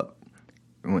go up?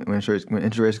 When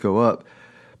interest rates go up,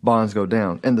 bonds go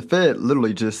down. And the Fed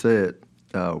literally just said,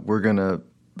 we're going to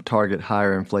target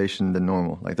higher inflation than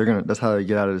normal. Like that's how they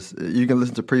get out of this. You can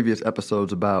listen to previous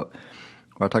episodes where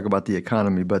I talk about the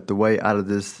economy, but the way out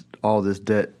of all this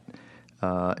debt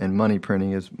and money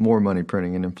printing is more money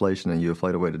printing and inflation, and you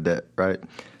inflate away the debt, right?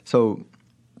 So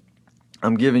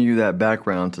I'm giving you that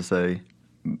background to say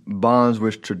bonds,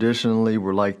 which traditionally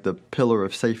were like the pillar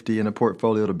of safety in a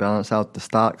portfolio to balance out the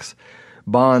stocks,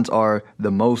 bonds are the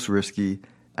most risky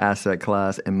asset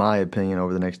class, in my opinion,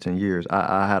 over the next 10 years.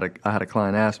 I had a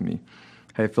client ask me,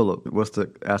 hey, Philip, what's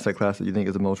the asset class that you think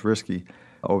is the most risky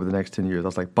over the next 10 years? I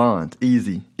was like, bonds,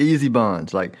 easy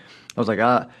bonds. Like, I was like,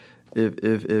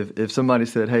 if somebody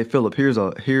said, "Hey, Philip, here's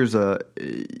a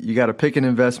you got to pick an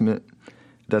investment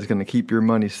that's going to keep your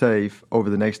money safe over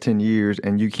the next 10 years,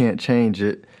 and you can't change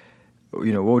it,"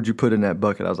 what would you put in that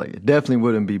bucket? I was like, it definitely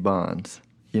wouldn't be bonds,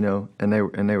 and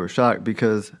they were shocked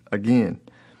because, again,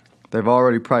 they've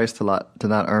already priced a lot to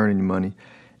not earn any money,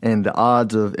 and the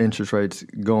odds of interest rates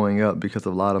going up because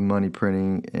of a lot of money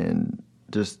printing and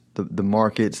just the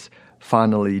markets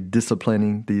finally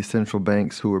disciplining these central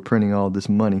banks who are printing all this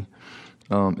money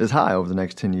is high over the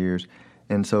next 10 years.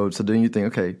 And so then you think,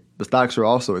 okay, the stocks are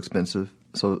also expensive.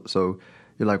 So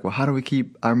you're like, well, how do we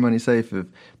keep our money safe? If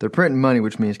they're printing money,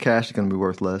 which means cash is going to be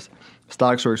worth less.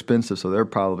 Stocks are expensive, so they're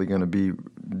probably going to be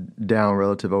down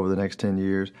relative over the next 10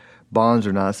 years. Bonds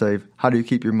are not safe. How do you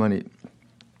keep your money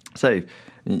safe?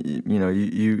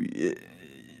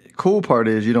 Cool part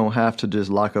is you don't have to just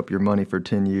lock up your money for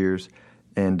 10 years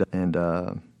and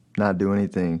not do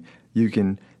anything. You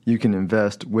can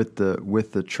invest with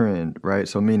the trend, right?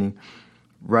 So meaning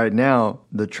right now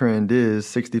the trend is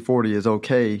 60-40 is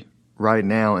okay right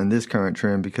now in this current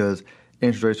trend because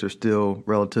interest rates are still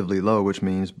relatively low, which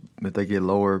means if they get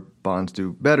lower, bonds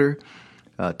do better.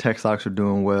 Tech stocks are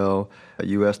doing well.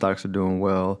 U.S. stocks are doing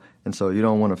well. And so you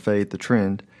don't want to fade the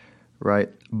trend, right?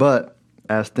 But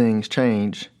as things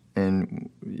change and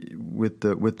with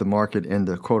the market and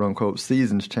the quote unquote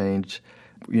seasons change,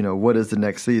 what is the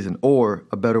next season? Or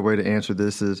a better way to answer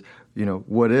this is,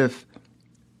 what if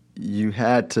you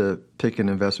had to pick an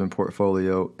investment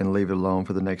portfolio and leave it alone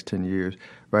for the next 10 years,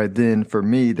 right? Then for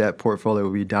me, that portfolio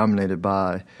would be dominated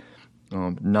by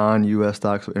non-U.S.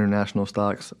 stocks or international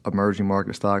stocks, emerging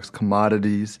market stocks,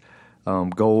 commodities,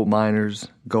 gold miners,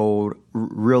 gold,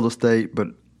 real estate, but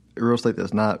real estate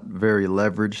that's not very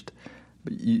leveraged.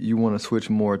 But you want to switch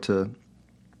more to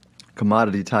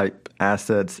commodity type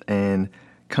assets and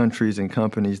countries and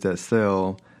companies that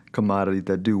sell commodities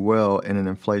that do well in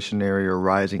an inflationary or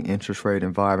rising interest rate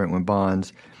environment when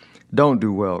bonds don't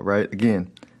do well, right? Again,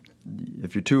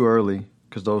 if you're too early,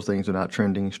 because those things are not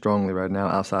trending strongly right now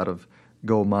outside of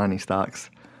gold mining stocks,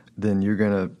 then you're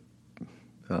going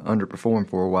to underperform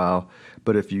for a while.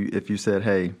 But if you said,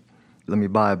 hey, let me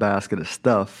buy a basket of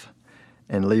stuff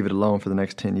and leave it alone for the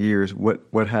next 10 years,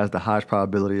 what has the highest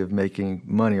probability of making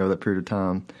money over that period of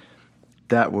time,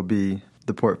 that will be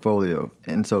the portfolio.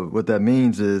 And so what that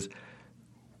means is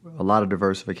a lot of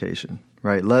diversification,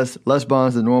 right? Less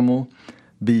bonds than normal,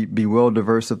 be well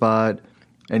diversified,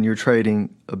 and you're trading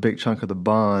a big chunk of the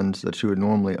bonds that you would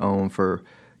normally own for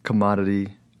commodity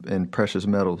and precious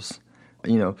metals.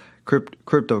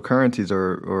 Cryptocurrencies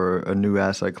are a new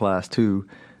asset class too,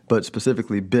 but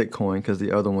specifically Bitcoin, because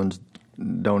the other ones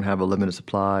don't have a limited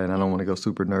supply, and I don't want to go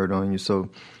super nerd on you. So,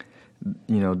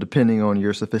 depending on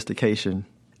your sophistication,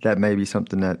 that may be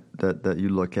something that you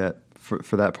look at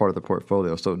for that part of the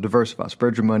portfolio. So diversify,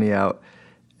 spread your money out,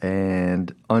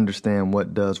 and understand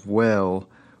what does well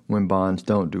when bonds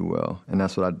don't do well. And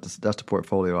that's the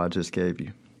portfolio I just gave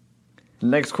you.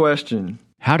 Next question.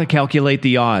 How to calculate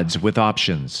the odds with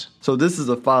options. So this is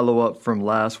a follow-up from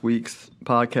last week's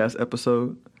podcast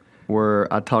episode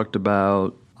where I talked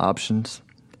about options,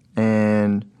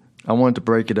 and I wanted to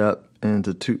break it up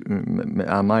into two.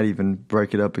 I might even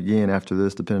break it up again after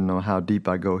this, depending on how deep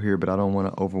I go here, but I don't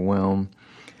want to overwhelm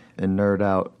and nerd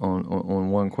out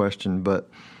on one question. But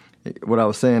what I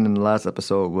was saying in the last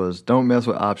episode was don't mess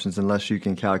with options unless you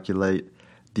can calculate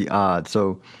the odds.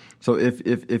 So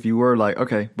if you were like,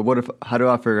 okay, but how do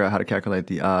I figure out how to calculate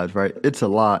the odds, right? It's a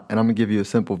lot, and I'm going to give you a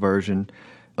simple version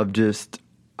of just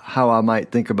how I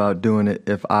might think about doing it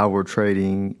if I were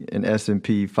trading an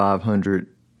S&P 500,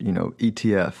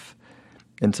 ETF.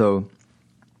 And so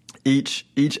each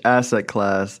asset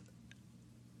class,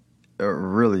 or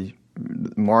really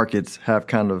markets, have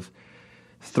kind of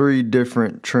three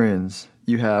different trends.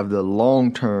 You have the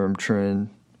long-term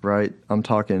trend, right? I'm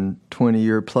talking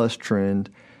 20-year plus trend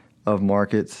of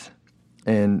markets,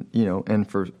 and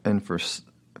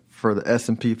for the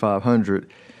S&P 500,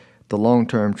 the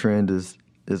long-term trend is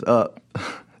up,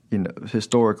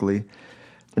 historically.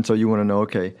 And so you want to know,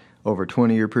 okay, over a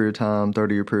 20-year period of time,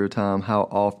 30-year period of time, how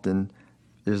often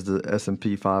is the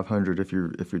S&P 500, if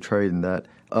you're trading that,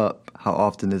 up? How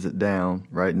often is it down,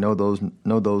 right? Know those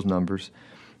numbers.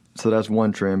 So that's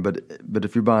one trend. But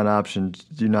if you're buying options,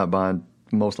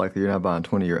 most likely you're not buying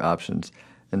 20-year options.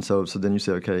 And so then you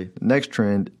say, okay, next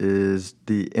trend is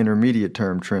the intermediate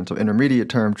term trend. So intermediate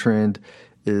term trend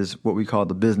is what we call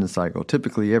the business cycle.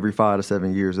 Typically every 5 to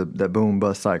 7 years, that boom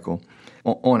bust cycle.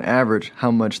 On average,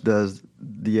 how much does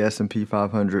the S&P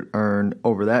 500 earn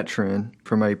over that trend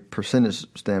from a percentage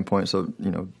standpoint? So,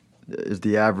 is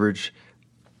the average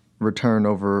return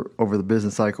over the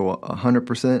business cycle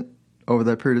 100%? over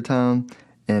that period of time,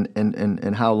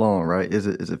 and how long, right? Is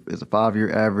it a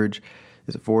 5-year average?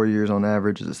 Is it 4 years on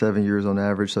average? Is it 7 years on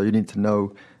average? So you need to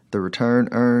know the return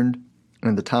earned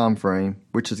and the time frame,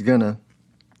 which is gonna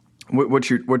what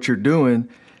you're doing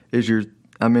is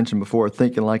I mentioned before,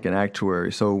 thinking like an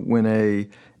actuary. So when a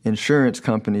insurance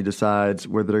company decides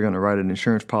whether they're going to write an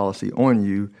insurance policy on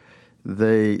you,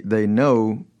 they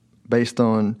know based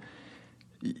on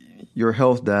your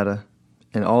health data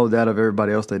and all the data of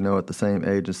everybody else they know at the same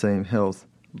age and same health,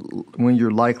 when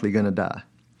you're likely going to die.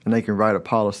 And they can write a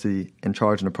policy and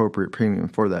charge an appropriate premium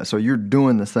for that. So you're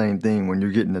doing the same thing when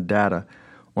you're getting the data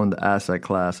on the asset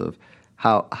class of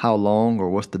how long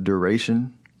or what's the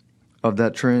duration of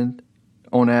that trend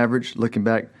on average, looking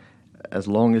back as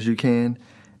long as you can,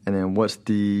 and then what's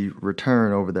the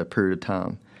return over that period of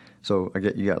time. So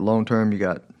you got long term, you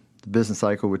got the business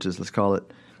cycle, which is, let's call it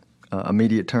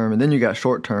immediate term, and then you got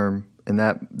short term, and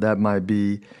that might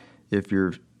be if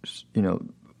you're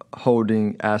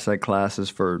holding asset classes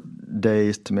for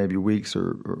days to maybe weeks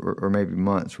or maybe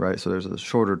months, right? So there's a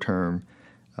shorter term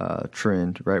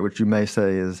trend, right, which you may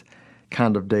say is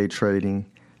kind of day trading,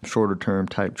 shorter term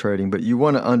type trading. But you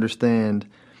want to understand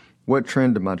what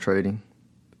trend am I trading,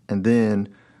 and then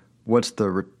what's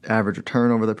the average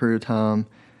return over that period of time,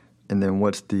 and then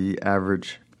what's the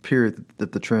average period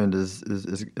that the trend is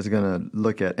going to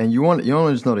look at. And you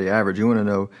don't just know the average. You want to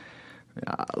know,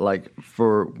 like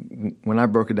for when I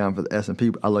broke it down for the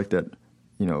S&P, I looked at,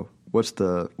 what's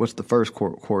the first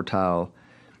quartile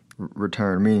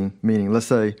return, meaning let's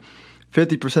say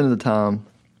 50% of the time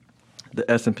the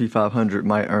S&P 500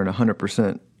 might earn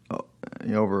 100%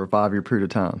 over a 5-year period of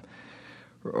time,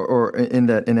 or in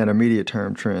that immediate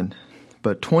term trend.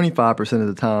 But 25% of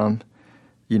the time,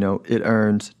 it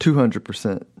earns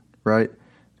 200%, right?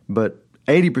 But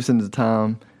 80% of the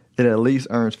time, it at least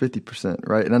earns 50%,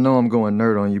 right? And I know I'm going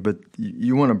nerd on you, but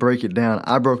you want to break it down.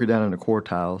 I broke it down into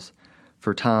quartiles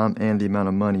for time and the amount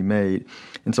of money made.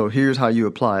 And so here's how you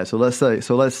apply it. So let's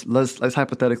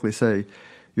hypothetically say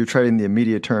you're trading the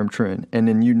immediate term trend, and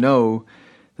then you know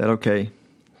that, okay,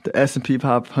 the S&P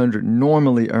 500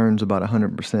 normally earns about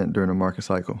 100% during a market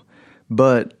cycle,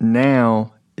 but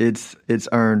now it's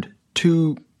earned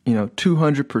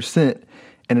 200%,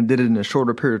 and it did it in a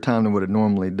shorter period of time than what it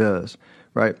normally does,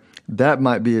 right? That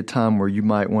might be a time where you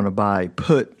might want to buy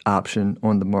put option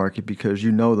on the market because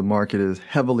the market is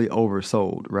heavily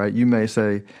oversold, right? You may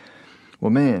say,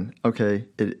 well, man, okay,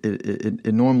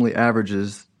 it normally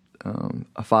averages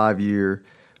a 5-year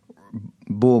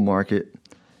bull market,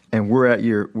 and we're at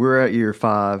year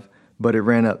 5, but it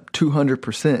ran up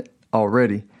 200%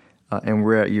 already, and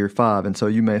we're at year 5. And so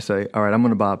you may say, all right, I'm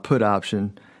going to buy a put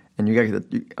option, and you got to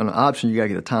get on an option, you got to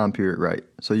get the time period right.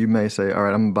 So you may say, all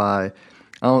right, I'm going to buy.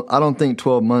 I don't think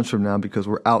 12 months from now, because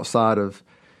we're outside of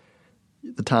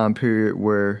the time period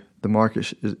where the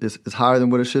market is higher than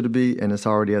what it should be, and it's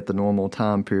already at the normal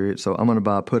time period. So I'm going to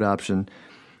buy a put option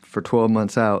for 12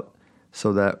 months out,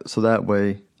 so that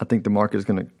way I think the market is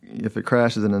going to, if it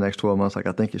crashes in the next 12 months like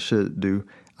I think it should do,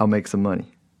 I'll make some money,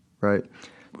 right?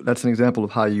 That's an example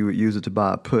of how you would use it to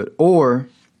buy a put. Or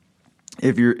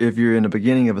if you're in the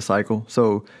beginning of a cycle,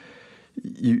 so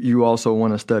you also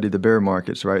want to study the bear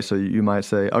markets, right? So you might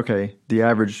say, okay, the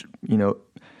average,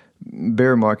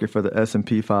 bear market for the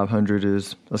S&P 500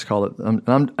 is, let's call it, and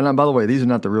by the way, these are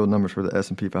not the real numbers for the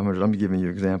S&P 500. I'm giving you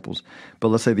examples. But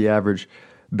let's say the average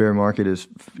bear market is,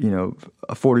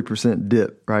 a 40%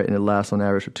 dip, right? And it lasts on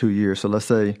average for 2 years. So let's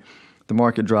say the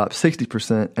market drops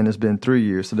 60% and it's been 3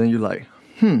 years. So then you're like,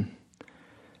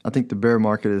 I think the bear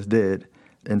market is dead.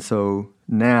 And so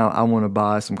now I want to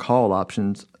buy some call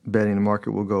options betting the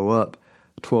market will go up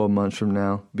 12 months from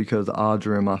now because the odds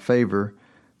are in my favor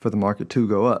for the market to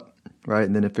go up, right?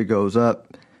 And then if it goes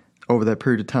up over that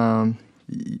period of time,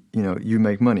 you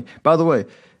make money. By the way,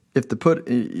 if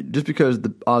just because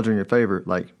the odds are in your favor,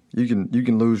 like you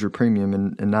can lose your premium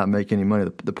and not make any money.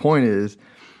 The point is,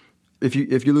 if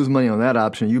you lose money on that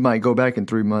option, you might go back in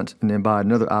 3 months and then buy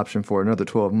another option for another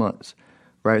 12 months,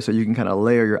 right? So you can kind of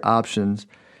layer your options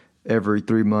every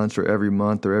 3 months or every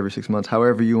month or every 6 months,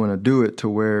 however you want to do it, to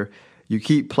where you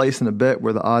keep placing a bet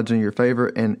where the odds are in your favor,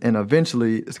 and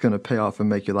eventually it's going to pay off and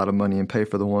make you a lot of money and pay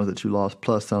for the ones that you lost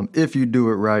plus some if you do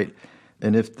it right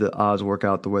and if the odds work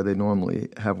out the way they normally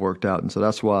have worked out. And so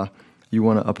that's why you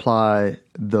want to apply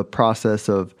the process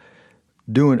of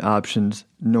doing options,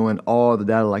 knowing all the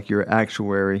data like you're an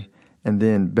actuary, and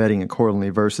then betting accordingly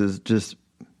versus just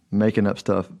making up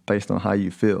stuff based on how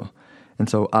you feel. And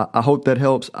so I hope that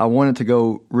helps. I wanted to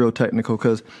go real technical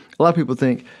because a lot of people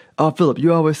think, oh, Philip,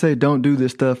 you always say don't do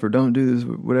this stuff or don't do this,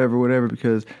 whatever,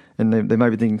 because, And they might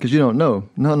be thinking, because you don't know.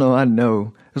 No, I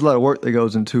know. There's a lot of work that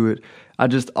goes into it. I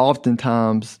just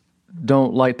oftentimes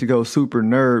don't like to go super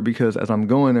nerd, because as I'm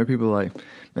going there, people are like,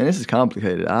 man, this is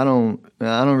complicated. I don't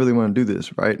really want to do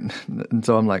this, right? And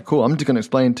so I'm like, cool, I'm just going to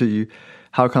explain to you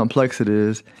how complex it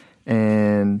is.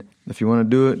 And if you want to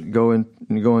do it, go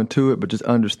into it, but just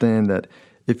understand that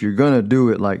if you're going to do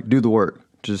it, like, do the work.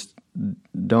 Just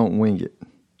don't wing it.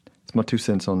 It's my 2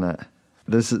 cents on that.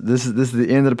 This is the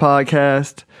end of the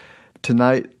podcast.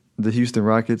 Tonight, the Houston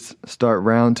Rockets start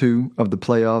round 2 of the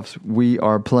playoffs. We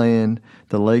are playing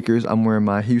the Lakers. I'm wearing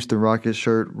my Houston Rockets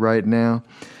shirt right now.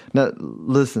 Now,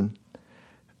 listen,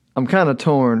 I'm kind of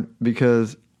torn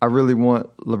because I really want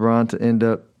LeBron to end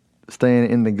up staying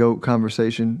in the GOAT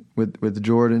conversation with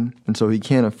Jordan, and so he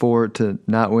can't afford to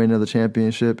not win another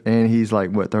championship, and he's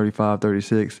like, 35,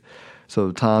 36,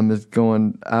 so time is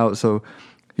going out. So,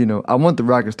 I want the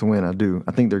Rockets to win. I do.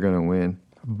 I think they're going to win.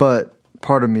 But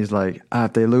part of me is like,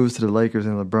 if they lose to the Lakers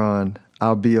and LeBron,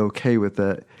 I'll be okay with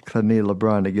that, because I need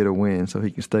LeBron to get a win so he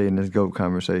can stay in this GOAT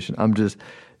conversation. I'm just,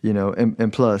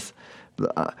 and plus,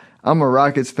 I'm a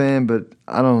Rockets fan, but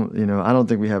I don't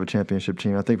think we have a championship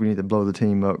team. I think we need to blow the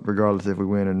team up regardless if we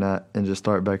win or not, and just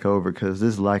start back over, because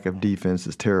this lack of defense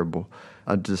is terrible.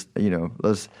 I just,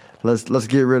 let's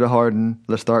get rid of Harden.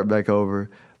 Let's start back over.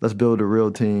 Let's build a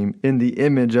real team in the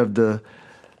image of the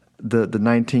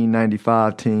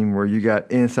 1995 team, where you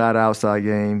got inside-outside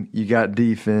game, you got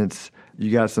defense,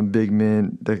 you got some big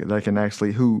men that can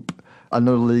actually hoop. I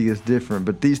know the league is different,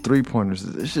 but these three-pointers,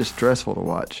 it's just stressful to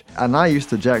watch. And I used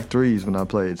to jack threes when I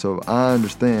played, so I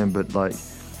understand, but,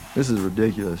 this is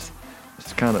ridiculous.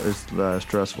 It's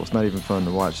stressful. It's not even fun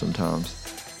to watch sometimes.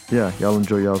 Yeah, y'all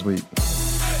enjoy y'all's week.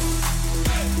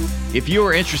 If you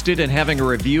are interested in having a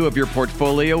review of your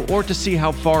portfolio or to see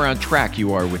how far on track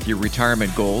you are with your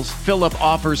retirement goals, Philip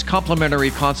offers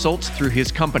complimentary consults through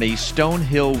his company,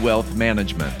 Stonehill Wealth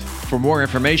Management. For more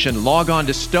information, log on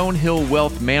to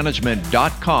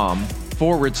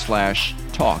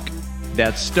stonehillwealthmanagement.com/talk.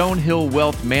 That's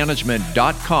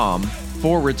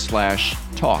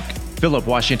stonehillwealthmanagement.com/talk. Philip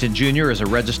Washington Jr. is a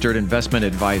registered investment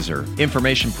advisor.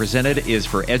 Information presented is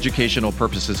for educational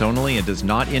purposes only and does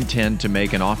not intend to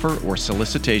make an offer or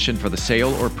solicitation for the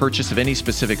sale or purchase of any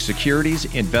specific securities,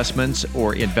 investments,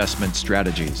 or investment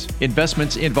strategies.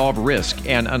 Investments involve risk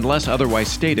and, unless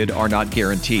otherwise stated, are not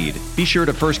guaranteed. Be sure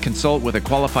to first consult with a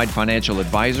qualified financial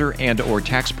advisor and/or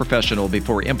tax professional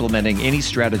before implementing any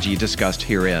strategy discussed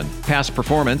herein. Past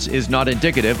performance is not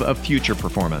indicative of future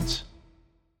performance.